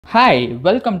Hi,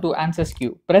 welcome to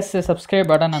answersQ. Press the subscribe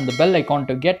button and the bell icon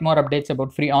to get more updates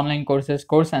about free online courses,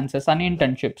 course answers and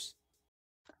internships.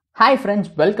 Hi friends,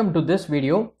 welcome to this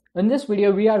video. In this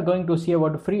video, we are going to see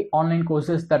about free online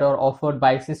courses that are offered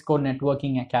by Cisco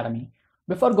Networking Academy.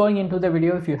 Before going into the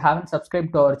video, if you haven't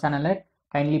subscribed to our channel yet,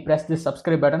 kindly press this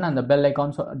subscribe button and the bell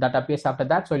icon that appears after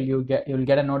that, so you'll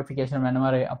get a notification whenever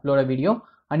I upload a video.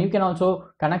 And you can also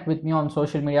connect with me on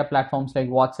social media platforms like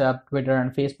WhatsApp, Twitter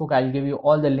and Facebook. I'll give you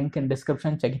all the link in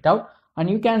description. Check it out. And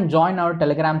you can join our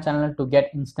Telegram channel to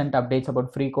get instant updates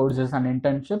about free courses and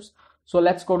internships. So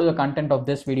let's go to the content of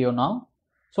this video now.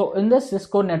 So in this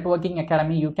Cisco Networking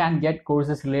Academy, you can get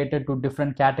courses related to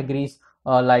different categories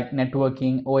like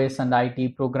networking, OS and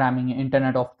IT, programming,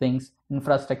 Internet of Things,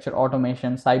 infrastructure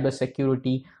automation, cyber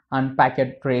security, and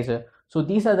packet tracer. So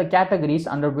these are the categories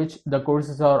under which the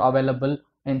courses are available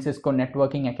in Cisco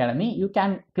Networking Academy. You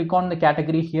can click on the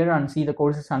category here and see the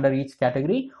courses under each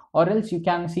category, or else you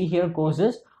can see here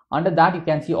courses. Under that you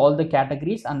can see all the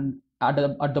categories, and at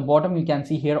the bottom you can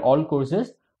see here all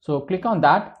courses. So click on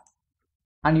that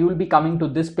and you will be coming to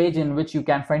this page in which you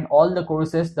can find all the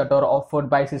courses that are offered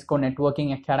by Cisco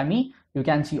Networking Academy. You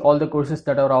can see all the courses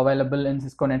that are available in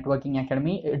Cisco Networking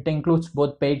Academy. It includes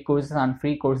both paid courses and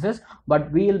free courses,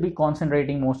 but we will be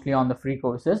concentrating mostly on the free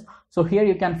courses. So here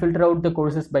you can filter out the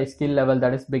courses by skill level,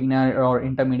 that is beginner or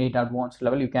intermediate, advanced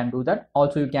level. You can do that.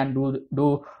 Also you can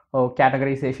do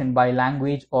categorization by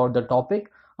language or the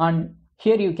topic. And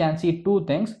here you can see two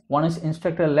things. One is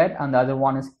instructor led and the other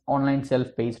one is online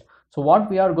self-paced. So what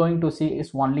we are going to see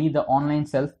is only the online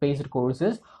self-paced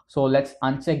courses. So let's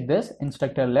uncheck this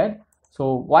instructor led.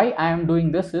 So why I am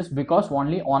doing this is because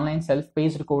only online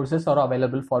self-paced courses are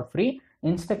available for free.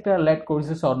 Instructor led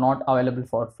courses are not available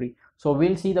for free. So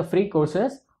we'll see the free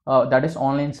courses, that is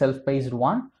online self-paced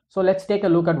one. So let's take a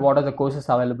look at what are the courses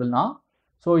available now.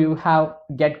 So you have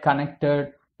Get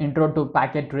Connected, Intro to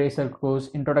Packet Tracer course,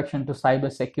 Introduction to Cyber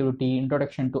Security,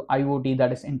 Introduction to IoT,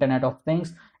 that is Internet of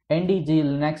Things, NDG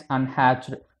Linux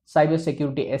Unhatched,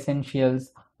 Cybersecurity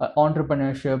Essentials,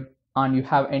 Entrepreneurship, and you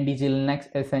have NDG Linux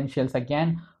Essentials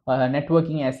again,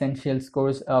 Networking Essentials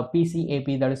course,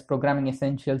 PCAP, that is Programming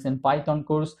Essentials in Python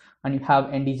course, and you have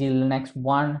NDG Linux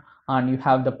 1, and you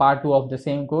have the part 2 of the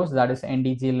same course, that is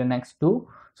NDG Linux 2.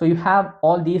 So you have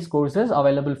all these courses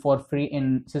available for free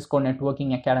in Cisco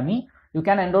Networking Academy. You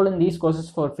can enroll in these courses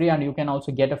for free, and you can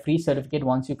also get a free certificate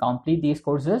once you complete these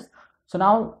courses. So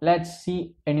now let's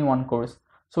see any one course.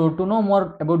 So to know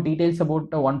more about details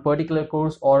about one particular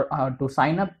course, or to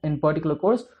sign up in particular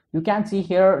course, you can see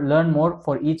here learn more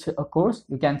for each course.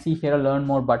 You can see here a learn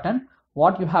more button.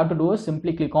 What you have to do is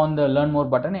simply click on the learn more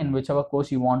button in whichever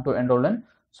course you want to enroll in.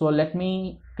 So let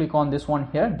me click on this one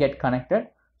here, Get Connected.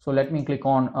 So let me click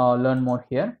on learn more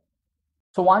here.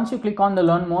 So once you click on the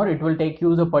learn more, it will take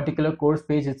you the particular course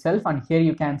page itself, and here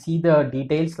you can see the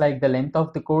details like the length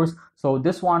of the course. So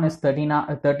this one is 30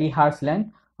 hours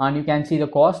length, and you can see the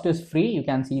cost is free. You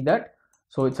can see that.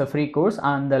 So it's a free course,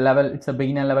 and the level, it's a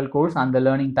beginner level course, and the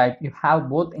learning type, you have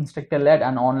both instructor led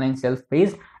and online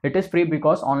self-paced. It is free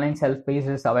because online self-paced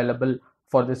is available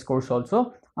for this course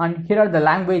also. And here are the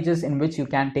languages in which you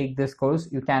can take this course.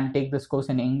 You can take this course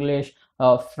in English,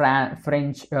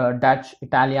 French, Dutch,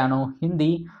 Italiano,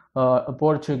 Hindi,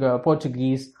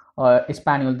 Portuguese,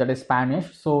 Espanol, that is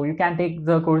Spanish. So you can take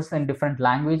the course in different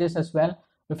languages as well.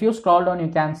 If you scroll down, you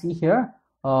can see here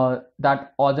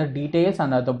that other details,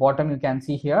 and at the bottom you can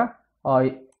see here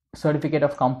certificate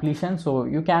of completion. So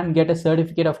you can get a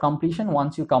certificate of completion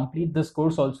once you complete this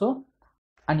course also,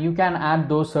 and you can add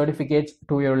those certificates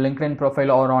to your LinkedIn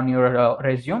profile or on your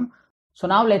resume. So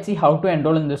now let's see how to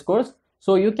enroll in this course.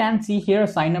 So you can see here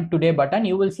sign up today button.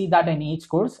 You will see that in each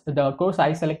course, the course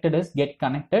I selected is Get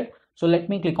Connected. So let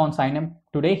me click on sign up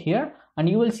today here, and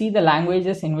you will see the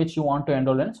languages in which you want to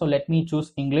enroll in. So let me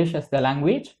choose English as the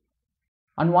language.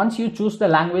 And once you choose the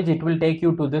language, it will take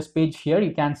you to this page here.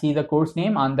 You can see the course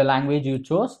name and the language you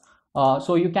chose.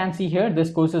 So you can see here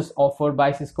this course is offered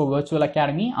by Cisco Virtual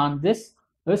Academy, and this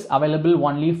is available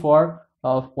only for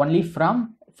only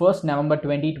from 1st November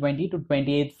 2020 to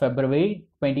 28th February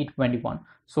 2021.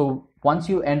 So once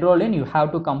you enroll in, you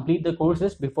have to complete the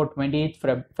courses before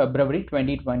 28th February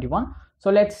 2021. So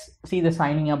let's see the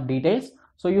signing up details.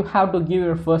 So you have to give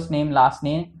your first name, last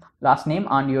name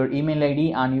and your email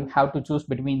ID, and you have to choose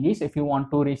between these. If you want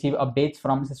to receive updates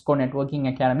from Cisco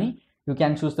Networking Academy, you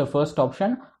can choose the first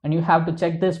option, and you have to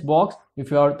check this box if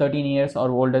you are 13 years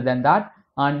or older than that,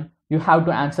 and you have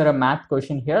to answer a math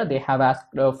question here. They have asked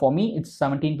for me it's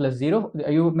 17 plus 0.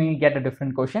 You may get a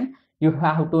different question. You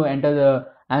have to enter the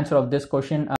answer of this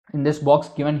question in this box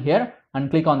given here and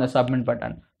click on the submit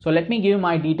button. So let me give you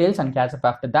my details and catch up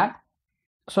after that.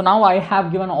 So now I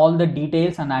have given all the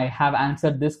details and I have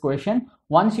answered this question.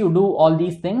 Once you do all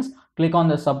these things, click on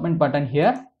the submit button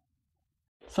here.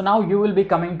 So now you will be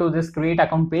coming to this create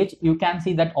account page. You can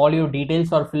see that all your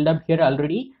details are filled up here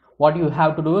already. What you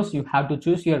have to do is you have to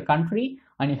choose your country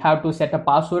and you have to set a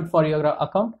password for your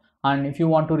account. And if you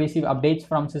want to receive updates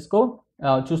from Cisco,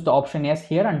 choose the option yes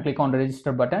here and click on the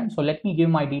register button. So let me give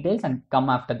my details and come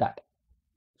after that.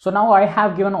 So now I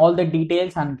have given all the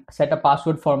details and set a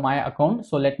password for my account.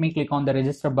 So let me click on the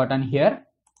register button here.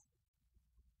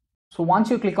 So once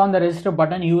you click on the register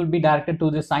button, you will be directed to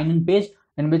the sign in page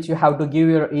in which you have to give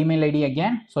your email ID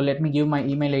again. So let me give my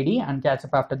email ID and catch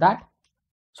up after that.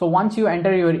 So once you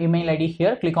enter your email ID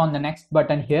here, click on the next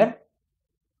button here.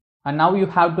 And now you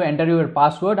have to enter your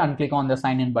password and click on the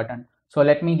sign in button. So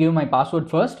let me give my password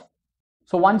first.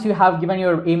 So once you have given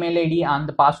your email ID and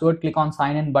the password, click on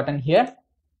sign in button here.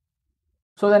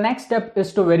 So the next step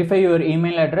is to verify your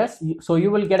email address. So you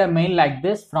will get a mail like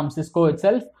this from Cisco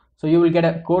itself. So you will get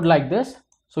a code like this.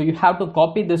 So you have to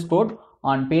copy this code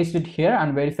and paste it here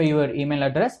and verify your email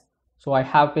address. So I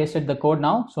have pasted the code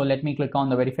now. So let me click on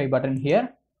the verify button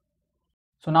here.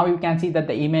 So now you can see that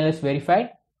the email is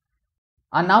verified.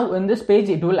 And now in this page,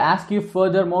 it will ask you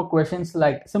further more questions,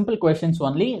 like simple questions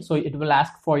only. So it will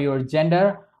ask for your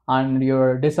gender and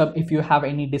your if you have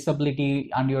any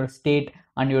disability and your state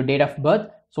and your date of birth.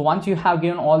 So once you have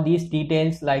given all these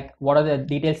details, like what are the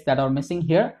details that are missing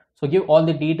here, so give all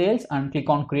the details and click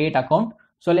on create account.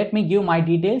 So let me give my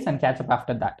details and catch up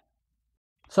after that.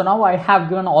 So now I have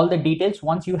given all the details.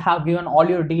 Once you have given all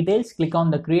your details, click on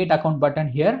the create account button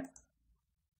here.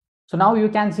 So now you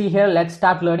can see here, let's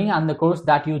start learning and the course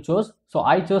that you chose. So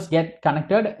I chose get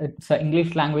connected. It's an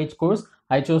English language course.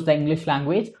 I chose the English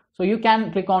language. So you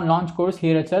can click on launch course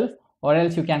here itself, or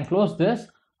else you can close this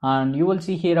and you will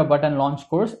see here a button launch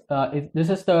course. If this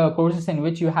is the courses in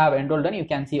which you have enrolled in, you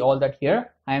can see all that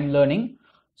here. I am learning.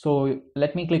 So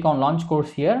let me click on launch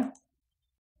course here.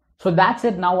 So that's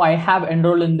it. Now I have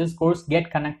enrolled in this course,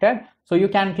 get connected. So you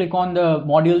can click on the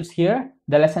modules here,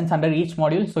 the lessons under each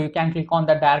module. So you can click on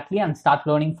that directly and start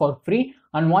learning for free.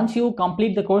 And once you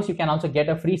complete the course, you can also get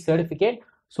a free certificate.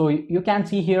 So you can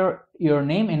see here your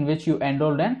name in which you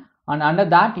enrolled in. And under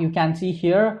that, you can see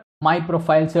here my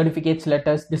profile, certificates,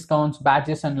 letters, discounts,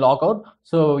 badges, and logout.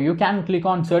 So you can click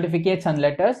on certificates and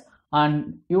letters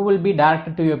and you will be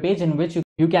directed to your page in which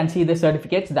you can see the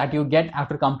certificates that you get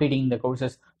after completing the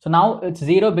courses. So now it's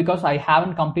 0 because I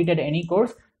haven't completed any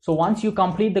course. So once you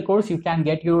complete the course, you can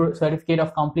get your certificate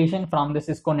of completion from the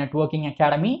Cisco Networking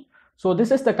Academy. So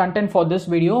this is the content for this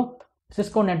video.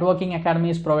 Cisco Networking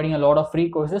Academy is providing a lot of free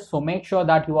courses. So make sure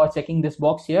that you are checking this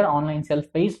box here, online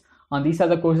self-paced. And these are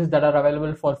the courses that are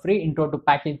available for free. Intro to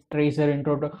Package Tracer,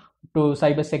 Intro to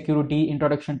Cybersecurity,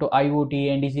 Introduction to IoT,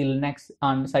 NDG Linux,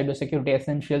 and Cybersecurity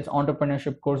Essentials,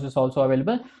 Entrepreneurship courses also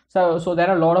available. So there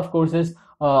are a lot of courses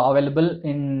available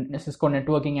in Cisco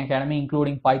Networking Academy,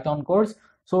 including Python course.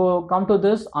 So come to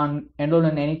this and enroll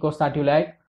in any course that you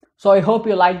like. So I hope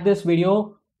you like this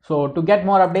video. So to get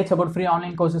more updates about free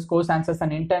online courses, course answers,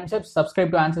 and internships, subscribe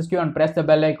to answersQ and press the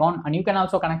bell icon. And you can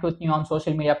also connect with me on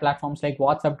social media platforms like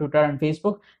WhatsApp, Twitter, and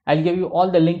Facebook. I'll give you all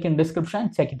the link in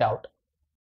description. Check it out.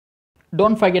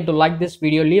 Don't forget to like this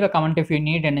video, leave a comment if you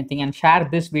need anything, and share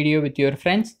this video with your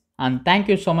friends. And thank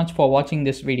you so much for watching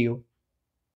this video.